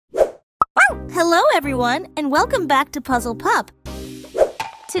Hello everyone, and welcome back to Puzzle Pup.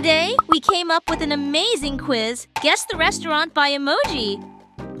 Today, we came up with an amazing quiz, Guess the Restaurant by Emoji.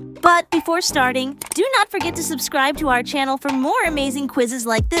 But before starting, do not forget to subscribe to our channel for more amazing quizzes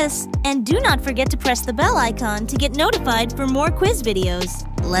like this, and do not forget to press the bell icon to get notified for more quiz videos.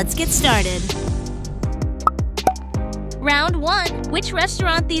 Let's get started. Round 1. Which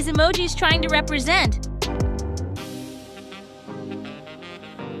restaurant these emojis trying to represent?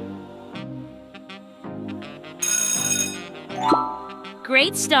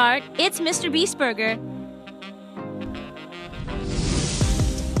 Great start. It's Mr. Beast Burger.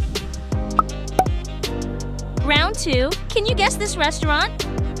 Round 2. Can you guess this restaurant?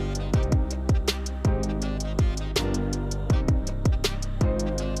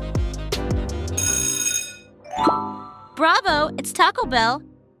 Bravo! It's Taco Bell.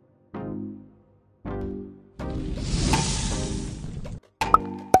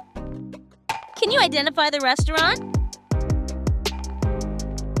 Can you identify the restaurant?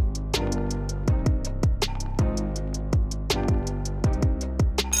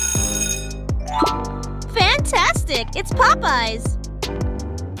 Fantastic! It's Popeyes!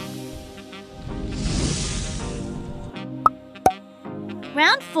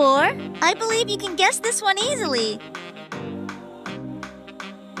 Round 4. I believe you can guess this one easily.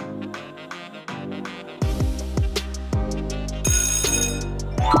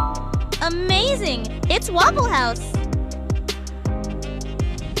 Amazing! It's Waffle House!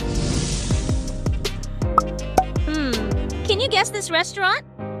 Can you guess this restaurant?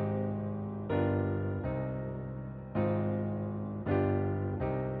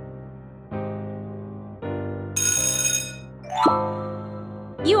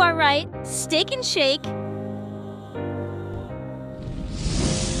 You are right. Steak and Shake.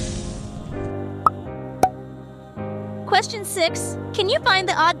 Question 6. Can you find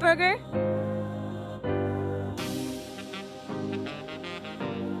the odd burger?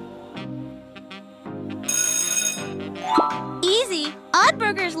 Easy. Odd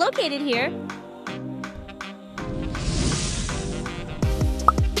burger is located here.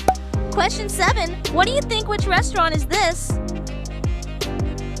 Question 7. What do you think which restaurant is this?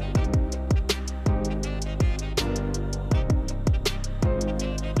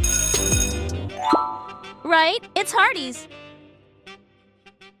 Right, it's Hardee's.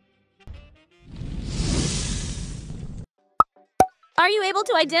 Are you able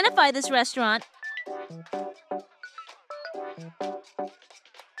to identify this restaurant?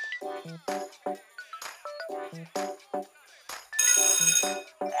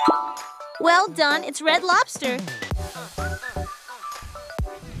 Well done, it's Red Lobster.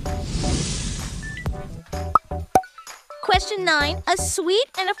 Question 9. A sweet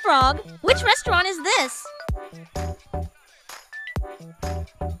and a frog. Which restaurant is this?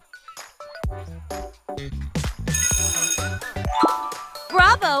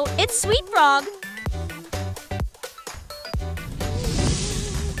 Bravo! It's Sweet Frog.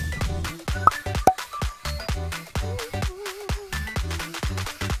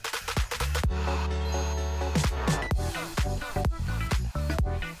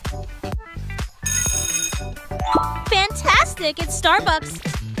 Fantastic! It's Starbucks.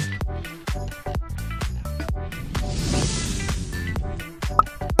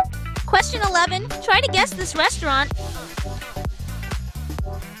 Question 11. Try to guess this restaurant.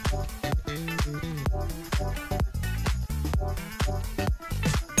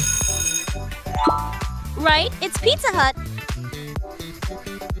 Right, it's Pizza Hut.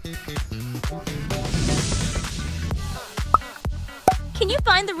 Can you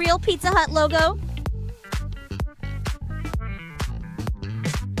find the real Pizza Hut logo?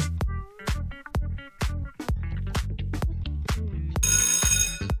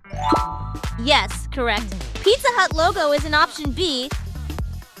 Yes, correct. Pizza Hut logo is in option B.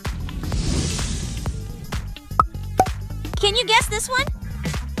 Can you guess this one?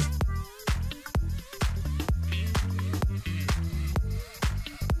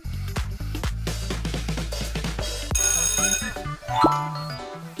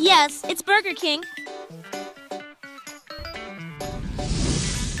 Yes, it's Burger King.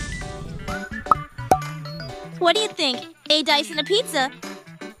 What do you think? A dice and a pizza.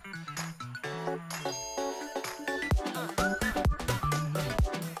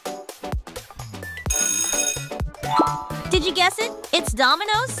 Did you guess it? It's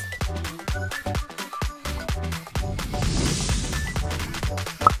Domino's.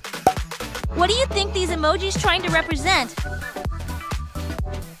 What do you think these emojis trying to represent?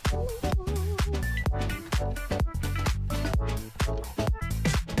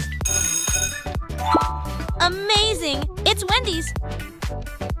 Amazing! It's Wendy's.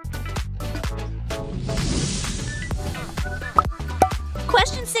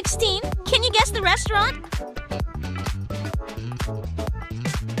 Question 16. Can you guess the restaurant?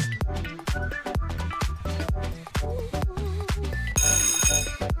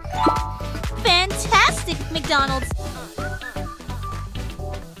 Fantastic, McDonald's!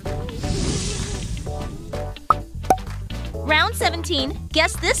 Round 17.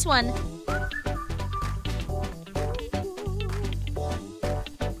 Guess this one.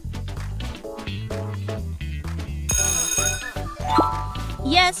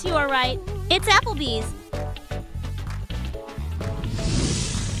 Yes, you are right. It's Applebee's.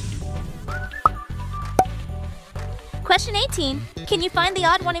 Question 18. Can you find the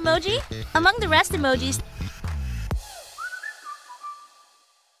odd one emoji? Among the rest emojis,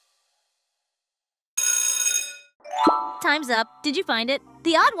 time's up. Did you find it?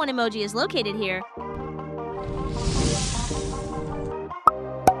 The odd one emoji is located here.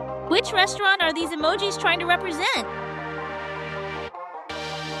 Which restaurant are these emojis trying to represent?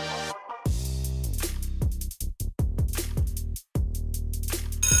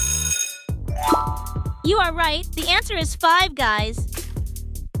 You are right. The answer is Five Guys.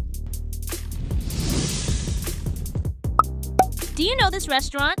 Do you know this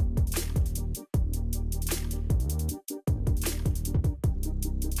restaurant?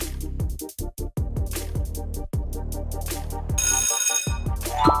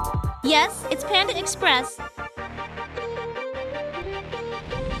 Yes, it's Panda Express.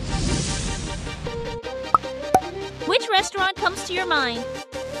 Which restaurant comes to your mind?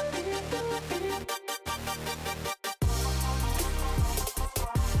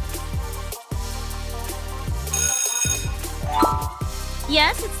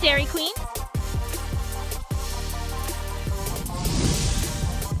 Yes, it's Dairy Queen.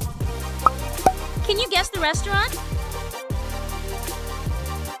 Can you guess the restaurant?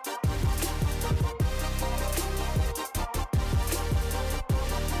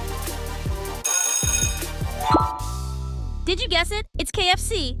 Did you guess it? It's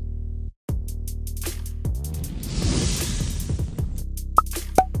KFC.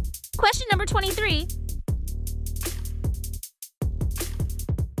 Question number 23.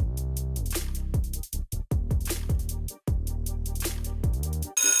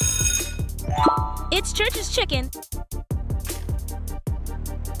 It's Church's Chicken.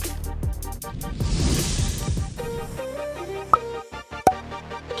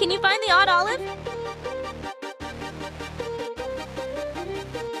 Can you find the odd olive?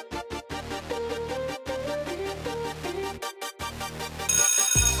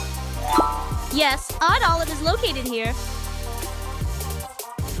 Yes, odd olive is located here.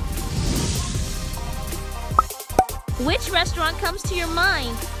 Which restaurant comes to your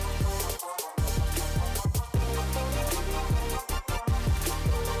mind?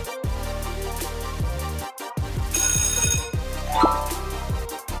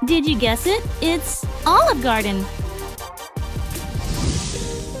 Did you guess it? It's Olive Garden.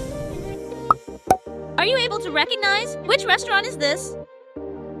 Are you able to recognize which restaurant is this?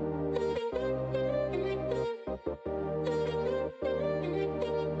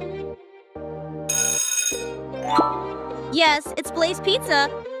 Yes, it's Blaze Pizza.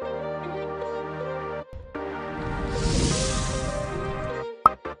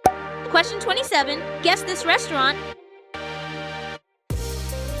 Question 27. Guess this restaurant.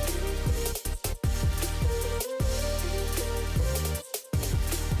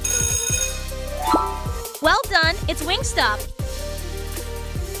 Well done, it's Wingstop.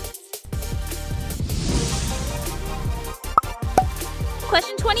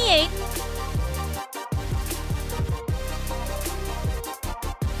 Question 28.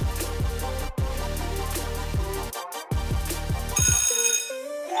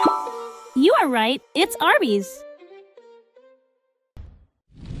 You are right, it's Arby's.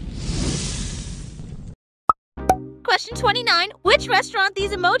 Question 29. Which restaurant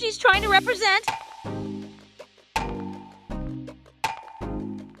these emojis trying to represent?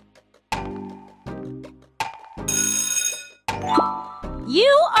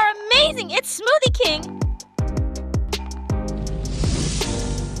 You are amazing! It's Smoothie King!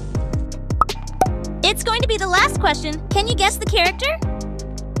 It's going to be the last question. Can you guess the character?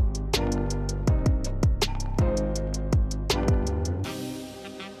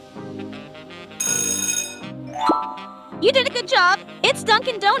 You did a good job! It's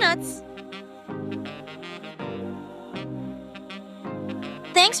Dunkin' Donuts!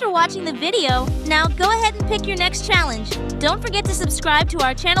 Thanks for watching the video. Now go ahead and pick your next challenge. Don't forget to subscribe to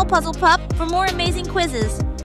our channel Puzzle Pup for more amazing quizzes.